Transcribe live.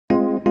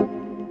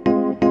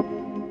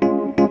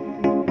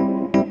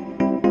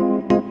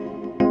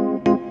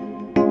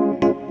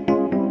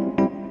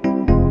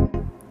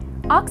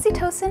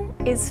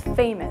Oxytocin is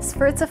famous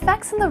for its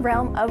effects in the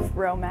realm of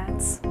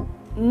romance.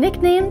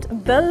 Nicknamed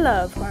the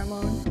love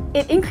hormone,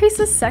 it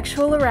increases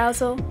sexual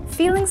arousal,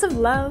 feelings of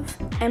love,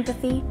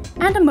 empathy,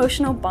 and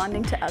emotional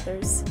bonding to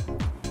others.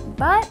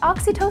 But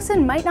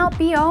oxytocin might not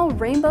be all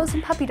rainbows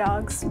and puppy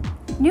dogs.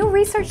 New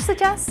research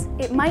suggests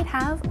it might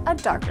have a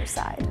darker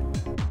side.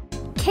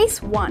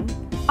 Case 1.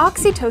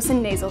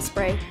 Oxytocin nasal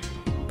spray.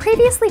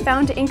 Previously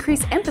found to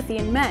increase empathy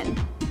in men,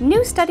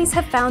 new studies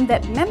have found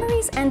that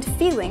memories and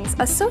feelings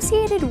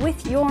associated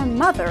with your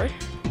mother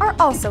are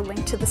also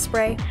linked to the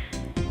spray.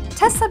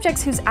 Test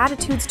subjects whose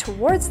attitudes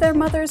towards their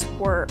mothers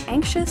were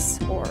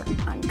anxious or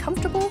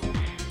uncomfortable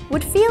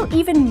would feel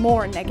even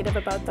more negative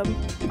about them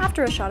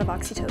after a shot of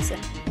oxytocin.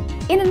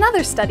 In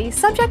another study,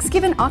 subjects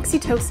given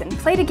oxytocin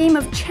played a game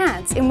of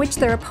chance in which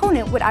their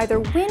opponent would either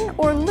win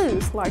or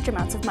lose large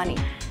amounts of money.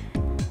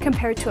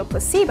 Compared to a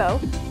placebo,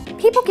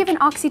 people given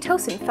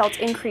oxytocin felt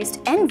increased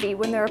envy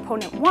when their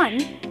opponent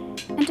won,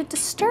 and a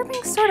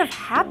disturbing sort of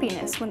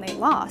happiness when they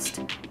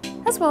lost,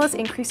 as well as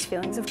increased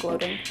feelings of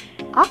gloating.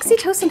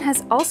 Oxytocin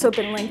has also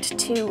been linked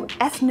to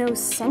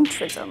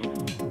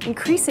ethnocentrism,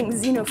 increasing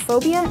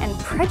xenophobia and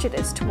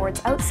prejudice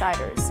towards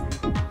outsiders,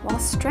 while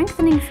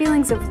strengthening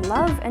feelings of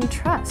love and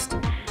trust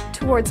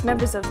towards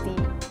members of the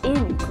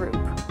in group.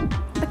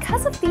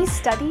 Because of these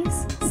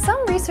studies,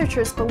 some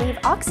researchers believe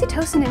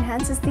oxytocin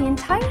enhances the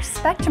entire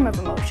spectrum of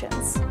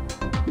emotions.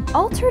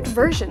 Altered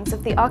versions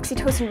of the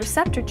oxytocin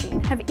receptor gene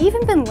have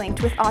even been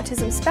linked with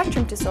autism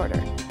spectrum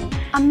disorder,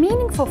 a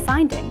meaningful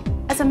finding,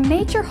 as a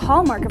major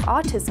hallmark of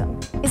autism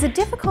is a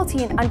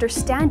difficulty in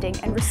understanding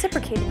and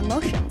reciprocating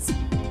emotions.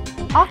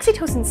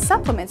 Oxytocin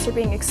supplements are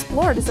being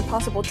explored as a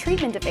possible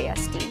treatment of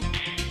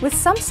ASD, with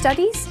some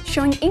studies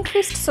showing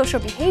increased social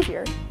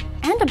behavior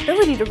and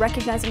ability to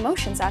recognize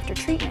emotions after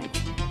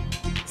treatment.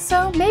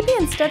 So maybe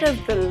instead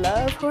of the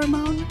love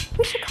hormone,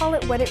 we should call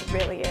it what it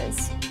really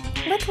is: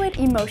 liquid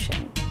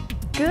emotion,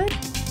 good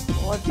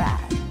or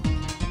bad.